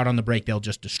team get out on the break, they'll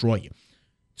just destroy you.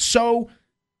 So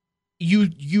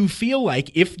you feel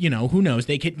like if, who knows,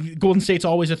 Golden State's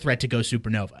always a threat to go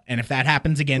supernova. And if that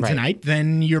happens again tonight,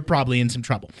 then you're probably in some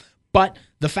trouble. But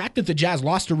the fact that the Jazz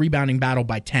lost a rebounding battle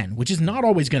by 10, which is not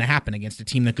always going to happen against a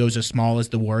team that goes as small as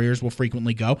the Warriors will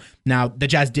frequently go. Now, the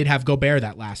Jazz did have Gobert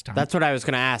that last time. That's what I was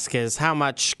going to ask is how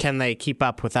much can they keep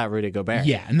up without Rudy Gobert?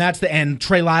 Yeah, and that's the end.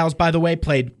 Trey Lyles, by the way,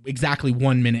 played exactly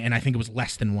 1 minute, and I think it was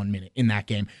less than 1 minute in that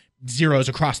game. Zeros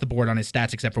across the board on his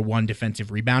stats except for 1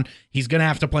 defensive rebound. He's going to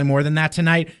have to play more than that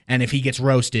tonight, and if he gets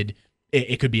roasted,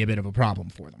 it could be a bit of a problem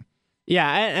for them. Yeah,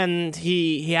 and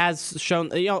he has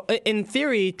shown, in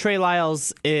theory, Trey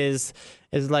Lyles is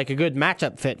like a good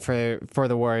matchup fit for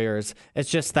the Warriors. It's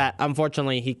just that,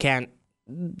 unfortunately, he can't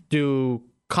do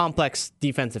complex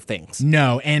defensive things.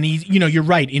 No, and he's, you're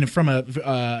right. From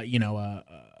a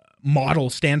model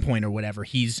standpoint or whatever,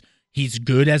 he's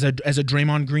good as a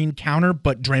Draymond Green counter,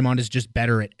 but Draymond is just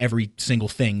better at every single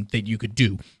thing that you could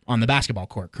do on the basketball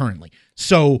court currently.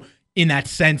 So in that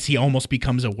sense, he almost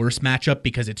becomes a worse matchup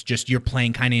because it's just you're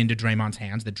playing kind of into Draymond's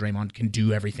hands that Draymond can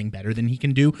do everything better than he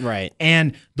can do. Right.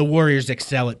 And the Warriors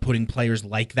excel at putting players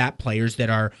like that, players that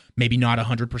are maybe not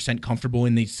 100% comfortable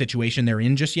in the situation they're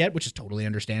in just yet, which is totally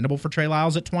understandable for Trey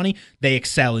Lyles at 20. They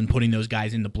excel in putting those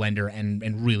guys in the blender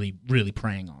and really, really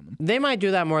preying on them. They might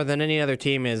do that more than any other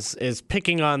team is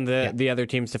picking on the other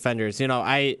team's defenders.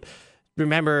 I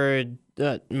remember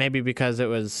maybe because it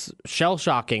was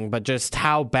shell-shocking, but just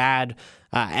how bad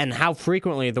and how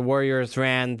frequently the Warriors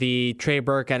ran the Trey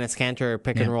Burke and his Cantor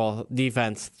pick-and-roll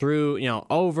defense through,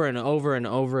 over and over and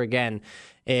over again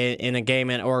in a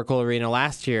game at Oracle Arena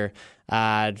last year,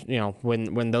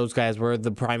 when those guys were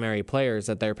the primary players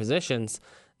at their positions.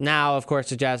 Now, of course,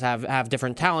 the Jazz have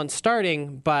different talents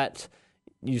starting, but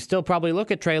you still probably look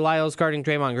at Trey Lyles guarding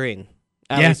Draymond Green,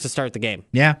 at least to start the game.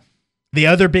 Yeah. The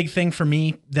other big thing for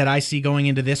me that I see going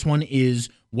into this one is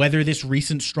whether this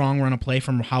recent strong run of play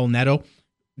from Raul Neto,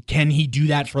 can he do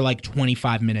that for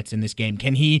 25 minutes in this game?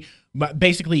 Can he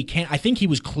basically I think he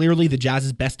was clearly the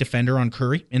Jazz's best defender on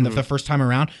Curry in the first time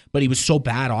around, but he was so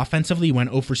bad offensively, he went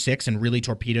 0 for 6 and really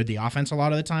torpedoed the offense a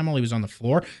lot of the time while he was on the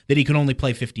floor that he could only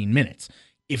play 15 minutes.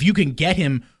 If you can get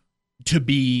him to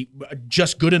be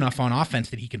just good enough on offense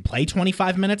that he can play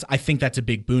 25 minutes, I think that's a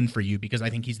big boon for you because I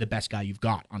think he's the best guy you've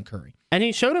got on Curry. And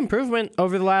he showed improvement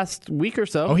over the last week or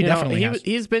so. Oh, he definitely has.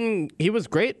 He was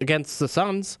great against the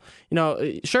Suns.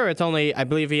 Sure, it's only, I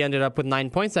believe he ended up with 9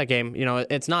 points that game.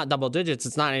 It's not double digits.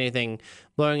 It's not anything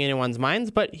blowing anyone's minds,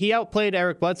 but he outplayed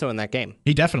Eric Bledsoe in that game.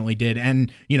 He definitely did.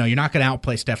 And, you're not going to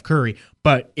outplay Steph Curry,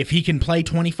 but if he can play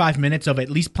 25 minutes of at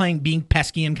least being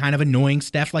pesky and kind of annoying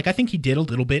Steph, I think he did a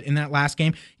little bit in that last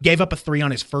game, gave up a 3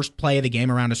 on his first play of the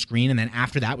game around a screen, and then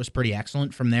after that was pretty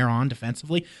excellent from there on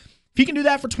defensively. If he can do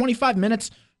that for 25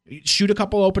 minutes, shoot a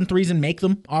couple open threes and make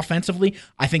them offensively,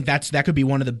 I think that could be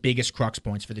one of the biggest crux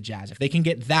points for the Jazz. If they can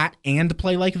get that and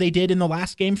play like they did in the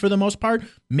last game for the most part,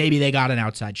 maybe they got an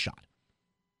outside shot.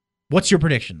 What's your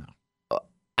prediction, though?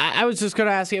 I was just going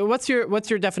to ask you, what's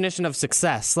your definition of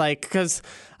success? Like, because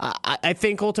I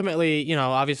think ultimately,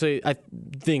 obviously, I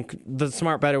think the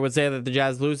smart bettor would say that the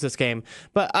Jazz lose this game,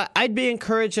 but I'd be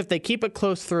encouraged if they keep it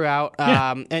close throughout.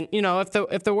 Yeah. And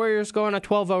if the Warriors go on a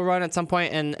 12-0 run at some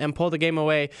point and pull the game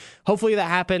away, hopefully that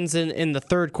happens in the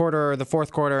third quarter or the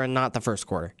fourth quarter and not the first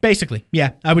quarter. Basically,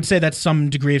 yeah, I would say that's some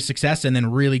degree of success, and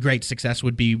then really great success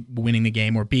would be winning the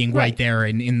game or being right there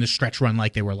in the stretch run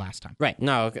like they were last time. Right.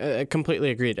 No,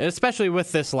 completely agreed. Especially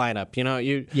with this lineup,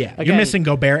 you're missing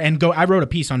Gobert. And I wrote a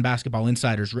piece on Basketball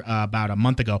Insiders about a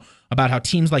month ago about how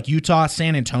teams like Utah,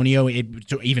 San Antonio,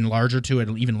 to an even larger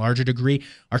degree,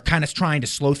 are kind of trying to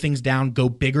slow things down, go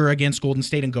bigger against Golden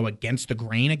State, and go against the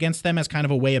grain against them as kind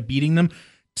of a way of beating them.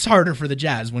 It's harder for the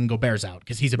Jazz when Gobert's out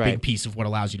because he's a big piece of what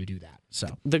allows you to do that. So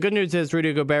the good news is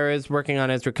Rudy Gobert is working on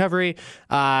his recovery.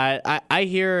 I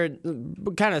hear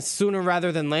kind of sooner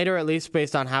rather than later, at least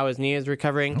based on how his knee is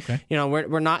recovering. Okay.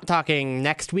 We're not talking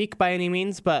next week by any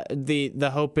means, but the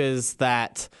hope is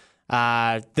that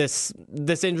this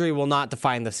injury will not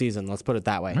define the season. Let's put it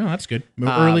that way. Oh, that's good.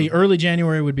 Early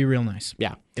January would be real nice.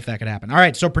 Yeah, if that could happen. All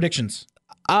right, so predictions.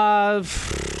 Jazz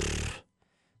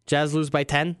lose by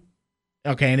 10.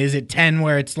 Okay, and is it 10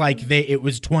 where it's like it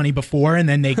was 20 before and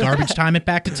then they garbage time it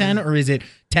back to 10, or is it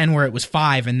 10 where it was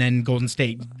 5 and then Golden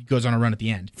State goes on a run at the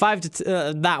end? 5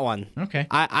 to that one. Okay.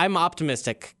 I'm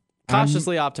optimistic.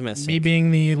 Cautiously optimistic. Me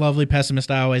being the lovely pessimist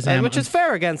I always am. Which is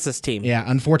fair against this team. Yeah,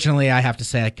 unfortunately, I have to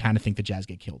say I kind of think the Jazz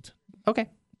get killed. Okay,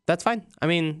 that's fine. I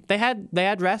mean, they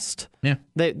had rest. Yeah.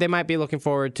 They might be looking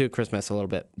forward to Christmas a little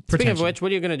bit. Speaking of which,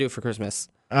 what are you going to do for Christmas?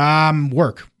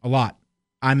 Work a lot.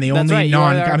 I'm the only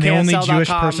I'm the only Jewish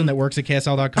person that works at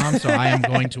KSL.com, so I am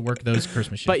going to work those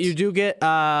Christmas shifts. But you do get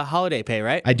holiday pay,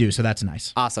 right? I do, so that's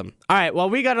nice. Awesome. All right, well,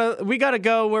 we gotta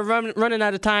go. We're running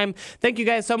out of time. Thank you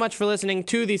guys so much for listening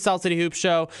to the Salt City Hoops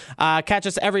Show. Catch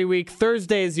us every week,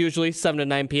 Thursdays usually, 7 to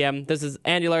 9 p.m. This is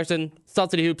Andy Larsen, Salt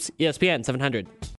City Hoops, ESPN 700.